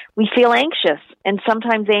 We feel anxious and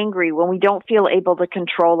sometimes angry when we don't feel able to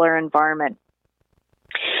control our environment.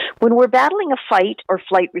 When we're battling a fight or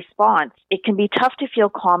flight response, it can be tough to feel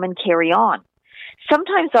calm and carry on.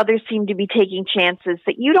 Sometimes others seem to be taking chances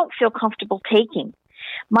that you don't feel comfortable taking.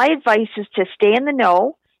 My advice is to stay in the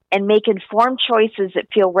know and make informed choices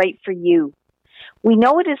that feel right for you. We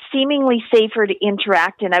know it is seemingly safer to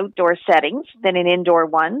interact in outdoor settings than in indoor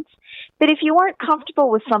ones, but if you aren't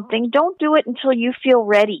comfortable with something, don't do it until you feel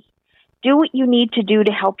ready. Do what you need to do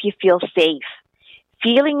to help you feel safe.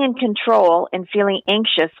 Feeling in control and feeling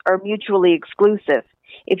anxious are mutually exclusive.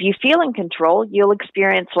 If you feel in control, you'll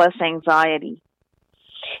experience less anxiety.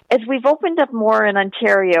 As we've opened up more in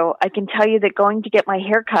Ontario, I can tell you that going to get my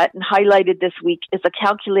hair cut and highlighted this week is a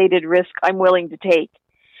calculated risk I'm willing to take.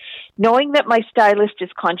 Knowing that my stylist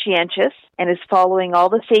is conscientious and is following all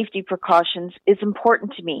the safety precautions is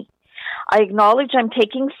important to me. I acknowledge I'm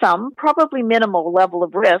taking some, probably minimal level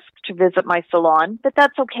of risk to visit my salon, but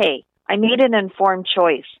that's okay. I made an informed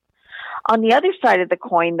choice. On the other side of the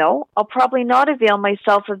coin, though, I'll probably not avail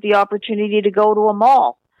myself of the opportunity to go to a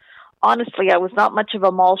mall. Honestly, I was not much of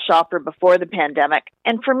a mall shopper before the pandemic,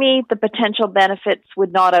 and for me, the potential benefits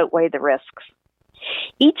would not outweigh the risks.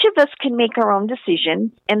 Each of us can make our own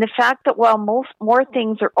decisions, and the fact that while more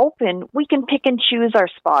things are open, we can pick and choose our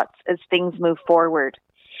spots as things move forward.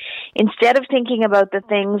 Instead of thinking about the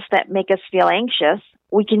things that make us feel anxious,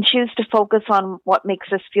 we can choose to focus on what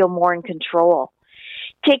makes us feel more in control.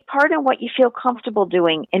 Take part in what you feel comfortable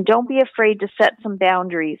doing, and don't be afraid to set some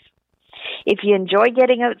boundaries. If you enjoy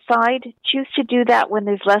getting outside, choose to do that when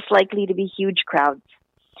there's less likely to be huge crowds.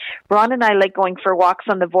 Ron and I like going for walks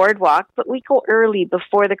on the boardwalk, but we go early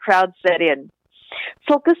before the crowds set in.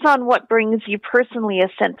 Focus on what brings you personally a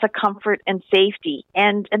sense of comfort and safety,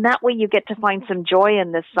 and that way you get to find some joy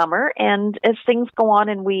in this summer, and as things go on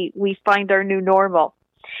and we find our new normal.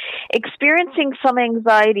 Experiencing some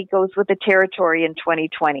anxiety goes with the territory in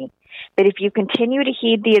 2020, but if you continue to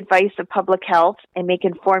heed the advice of public health and make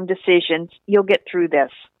informed decisions, you'll get through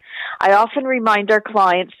this. I often remind our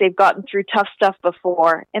clients they've gotten through tough stuff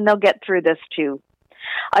before, and they'll get through this too.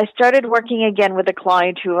 I started working again with a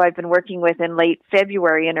client who I've been working with in late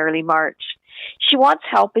February and early March. She wants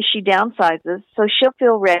help as she downsizes, so she'll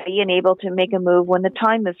feel ready and able to make a move when the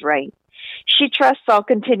time is right. She trusts I'll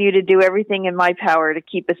continue to do everything in my power to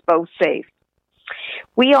keep us both safe.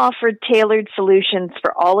 We offered tailored solutions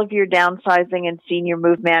for all of your downsizing and senior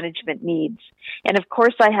move management needs. And of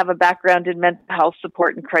course, I have a background in mental health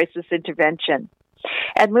support and crisis intervention.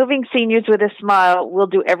 At Moving Seniors with a Smile, we'll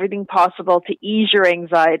do everything possible to ease your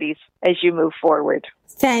anxieties as you move forward.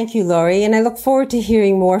 Thank you, Lori, and I look forward to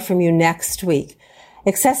hearing more from you next week.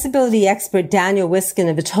 Accessibility expert Daniel Wiskin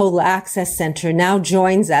of the Total Access Center now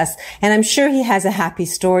joins us, and I'm sure he has a happy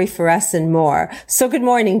story for us and more. So good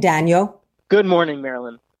morning, Daniel. Good morning,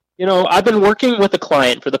 Marilyn. I've been working with a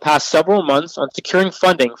client for the past several months on securing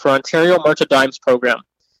funding for Ontario March of Dimes program.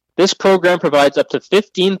 This program provides up to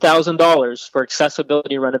 $15,000 for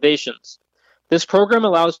accessibility renovations. This program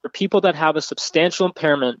allows for people that have a substantial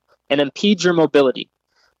impairment and impedes your mobility.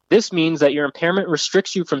 This means that your impairment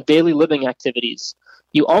restricts you from daily living activities.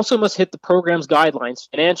 You also must hit the program's guidelines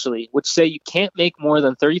financially, which say you can't make more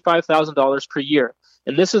than $35,000 per year,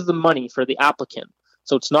 and this is the money for the applicant,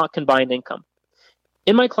 so it's not combined income.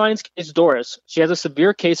 In my client's case, Doris, she has a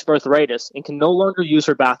severe case of arthritis and can no longer use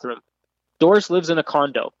her bathroom. Doris lives in a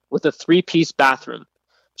condo with a 3-piece bathroom.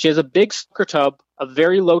 She has a big soaker tub, a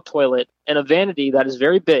very low toilet, and a vanity that is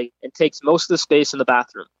very big and takes most of the space in the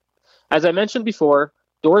bathroom. As I mentioned before,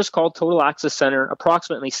 Doris called Total Access Center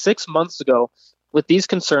approximately 6 months ago with these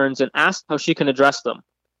concerns and asked how she can address them.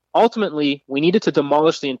 Ultimately, we needed to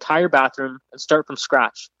demolish the entire bathroom and start from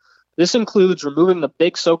scratch. This includes removing the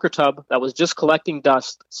big soaker tub that was just collecting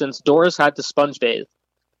dust since Doris had to sponge bathe,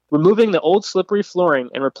 removing the old slippery flooring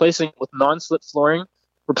and replacing it with non-slip flooring,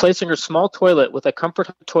 replacing her small toilet with a comfort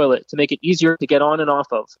toilet to make it easier to get on and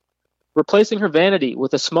off of, replacing her vanity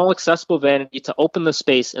with a small accessible vanity to open the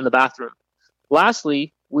space in the bathroom.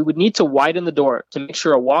 Lastly, we would need to widen the door to make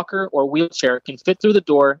sure a walker or wheelchair can fit through the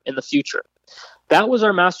door in the future. That was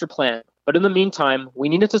our master plan, but in the meantime, we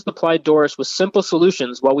needed to supply Doris with simple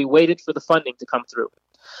solutions while we waited for the funding to come through.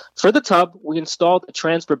 For the tub, we installed a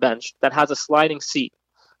transfer bench that has a sliding seat.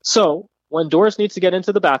 So, when Doris needs to get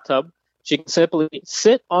into the bathtub, she can simply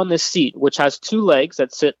sit on this seat, which has 2 legs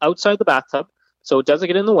that sit outside the bathtub, so it doesn't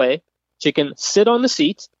get in the way. She can sit on the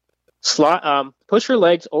seat, push her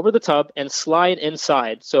legs over the tub, and slide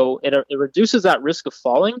inside. So it reduces that risk of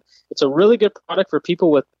falling. It's a really good product for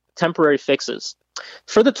people with temporary fixes.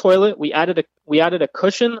 For the toilet, we added a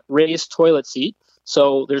cushion raised toilet seat.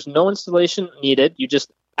 So there's no installation needed. You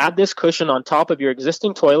just add this cushion on top of your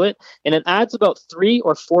existing toilet, and it adds about 3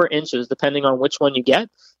 or 4 inches, depending on which one you get.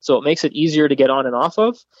 So it makes it easier to get on and off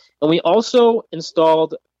of. And we also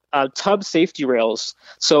installed tub safety rails.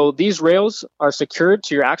 So these rails are secured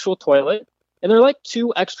to your actual toilet, and they're like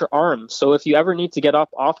 2 extra arms. So if you ever need to get up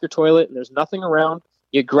off your toilet and there's nothing around,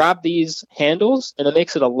 you grab these handles, and it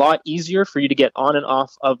makes it a lot easier for you to get on and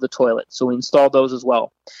off of the toilet. So we installed those as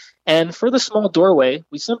well. And for the small doorway,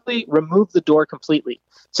 we simply removed the door completely.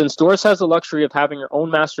 Since Doris has the luxury of having her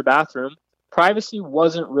own master bathroom, privacy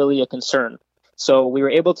wasn't really a concern. So we were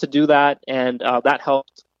able to do that, and that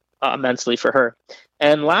helped immensely for her.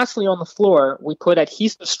 And lastly, on the floor, we put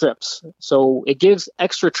adhesive strips. So it gives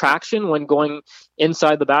extra traction when going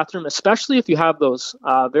inside the bathroom, especially if you have those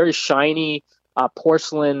very shiny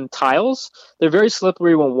porcelain tiles. They're very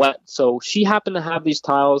slippery when wet. So she happened to have these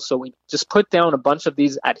tiles, so we just put down a bunch of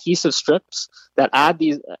these adhesive strips that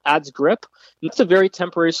adds grip. And it's a very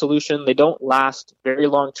temporary solution. They don't last very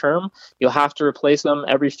long term. You'll have to replace them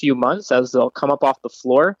every few months as they'll come up off the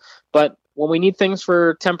floor. But when we need things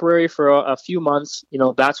for temporary for a few months,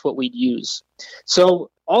 that's what we'd use. So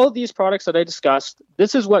all of these products that I discussed,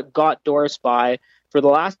 this is what got Doris by for the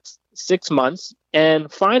last 6 months. And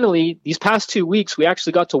finally, these past 2 weeks, we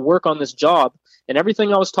actually got to work on this job, and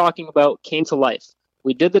everything I was talking about came to life.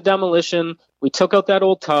 We did the demolition, we took out that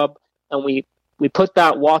old tub, and we put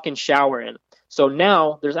that walk-in shower in. So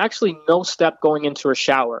now there's actually no step going into her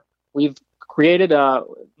shower. We've created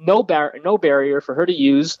no barrier for her to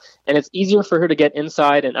use, and it's easier for her to get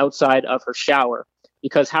inside and outside of her shower,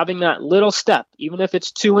 because having that little step, even if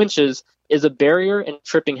it's 2 inches, is a barrier and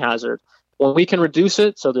tripping hazard. When we can reduce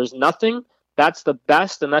it so there's nothing, that's the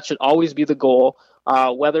best, and that should always be the goal,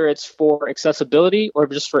 whether it's for accessibility or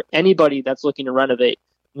just for anybody that's looking to renovate.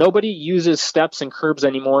 Nobody uses steps and curbs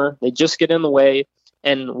anymore. They just get in the way,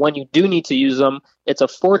 and when you do need to use them, it's a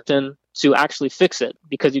fortune to actually fix it,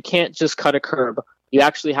 because you can't just cut a curb. You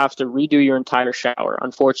actually have to redo your entire shower,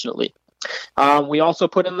 unfortunately. We also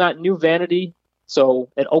put in that new vanity, so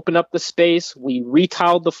it opened up the space. We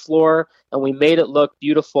retiled the floor, and we made it look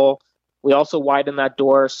beautiful. We also widened that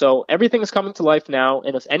door. So everything is coming to life now,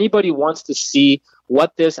 and if anybody wants to see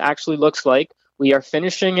what this actually looks like, we are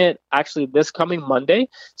finishing it actually this coming Monday.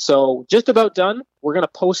 So just about done. We're going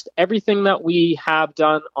to post everything that we have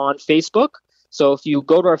done on Facebook. So if you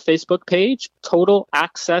go to our Facebook page, Total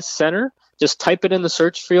Access Center, just type it in the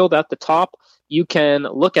search field at the top. You can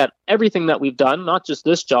look at everything that we've done, not just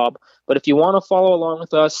this job, but if you want to follow along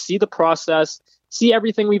with us, see the process, see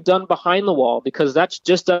everything we've done behind the wall, because that's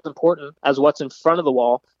just as important as what's in front of the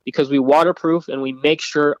wall, because we waterproof and we make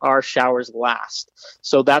sure our showers last.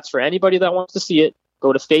 So that's for anybody that wants to see it.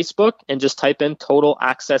 Go to Facebook and just type in Total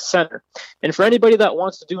Access Center. And for anybody that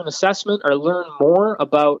wants to do an assessment or learn more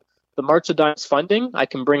about the March of Dimes funding, I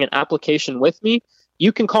can bring an application with me.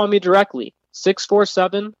 You can call me directly,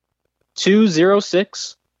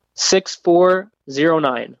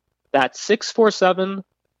 647-206-6409. That's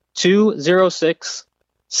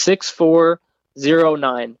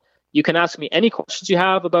 647-206-6409. You can ask me any questions you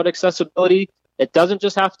have about accessibility. It doesn't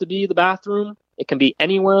just have to be the bathroom. It can be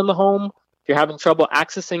anywhere in the home. If you're having trouble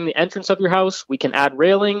accessing the entrance of your house, we can add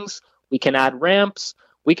railings. We can add ramps.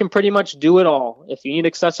 We can pretty much do it all. If you need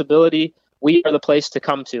accessibility, we are the place to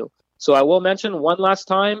come to. So I will mention one last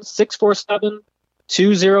time,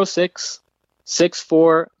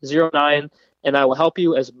 647-206-6409, and I will help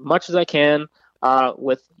you as much as I can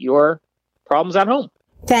with your problems at home.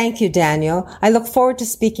 Thank you, Daniel. I look forward to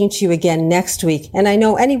speaking to you again next week. And I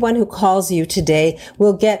know anyone who calls you today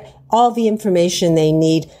will get all the information they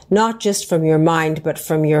need, not just from your mind, but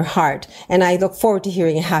from your heart. And I look forward to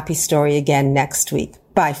hearing a happy story again next week.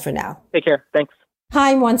 Bye for now. Take care. Thanks.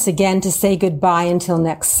 Time once again to say goodbye until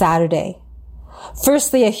next Saturday.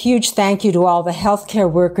 Firstly, a huge thank you to all the healthcare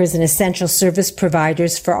workers and essential service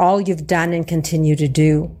providers for all you've done and continue to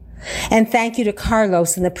do. And thank you to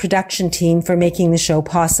Carlos and the production team for making the show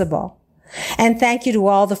possible. And thank you to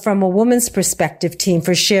all the From a Woman's Perspective team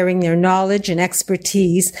for sharing their knowledge and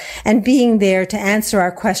expertise and being there to answer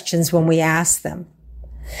our questions when we ask them.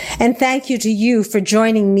 And thank you to you for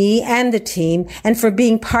joining me and the team and for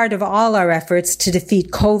being part of all our efforts to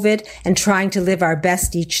defeat COVID and trying to live our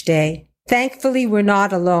best each day. Thankfully, we're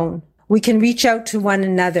not alone. We can reach out to one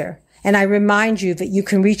another. And I remind you that you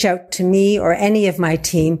can reach out to me or any of my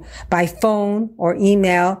team by phone or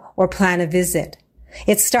email or plan a visit.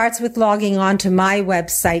 It starts with logging on to my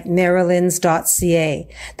website, marilyns.ca.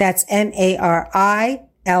 That's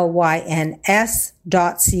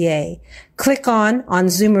MARILYNS.ca. Click on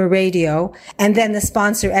Zoomer Radio, and then the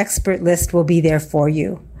sponsor expert list will be there for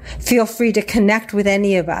you. Feel free to connect with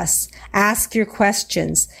any of us, ask your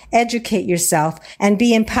questions, educate yourself, and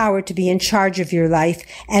be empowered to be in charge of your life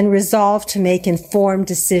and resolve to make informed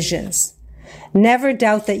decisions. Never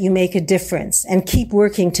doubt that you make a difference and keep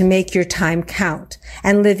working to make your time count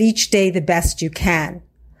and live each day the best you can.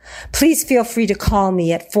 Please feel free to call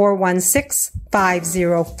me at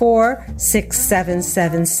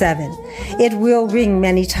 416-504-6777. It will ring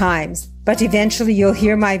many times, but eventually you'll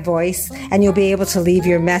hear my voice and you'll be able to leave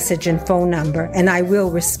your message and phone number, and I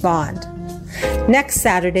will respond. Next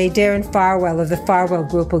Saturday, Darren Farwell of the Farwell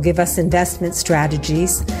Group will give us investment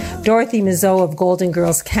strategies. Dorothy Mizeau of Golden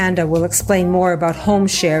Girls Canada will explain more about home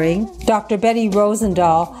sharing. Dr. Betty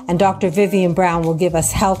Rosendahl and Dr. Vivian Brown will give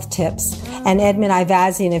us health tips. And Edmund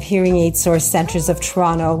Ivazian of Hearing Aid Source Centres of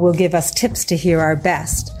Toronto will give us tips to hear our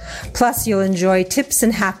best. Plus, you'll enjoy tips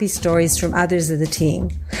and happy stories from others of the team.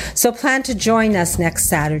 So plan to join us next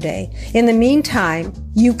Saturday. In the meantime,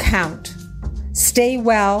 you count. Stay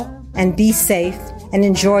well and be safe and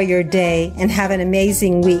enjoy your day and have an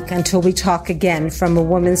amazing week until we talk again from a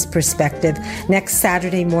woman's perspective next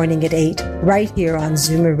Saturday morning at 8, right here on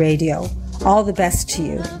Zoomer Radio. All the best to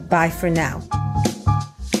you. Bye for now.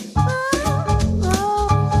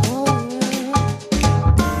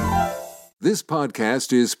 This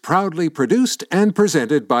podcast is proudly produced and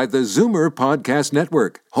presented by the Zoomer Podcast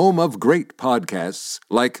Network, home of great podcasts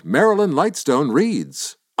like Marilyn Lightstone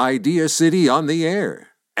Reads, Idea City on the Air,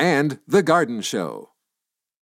 and The Garden Show.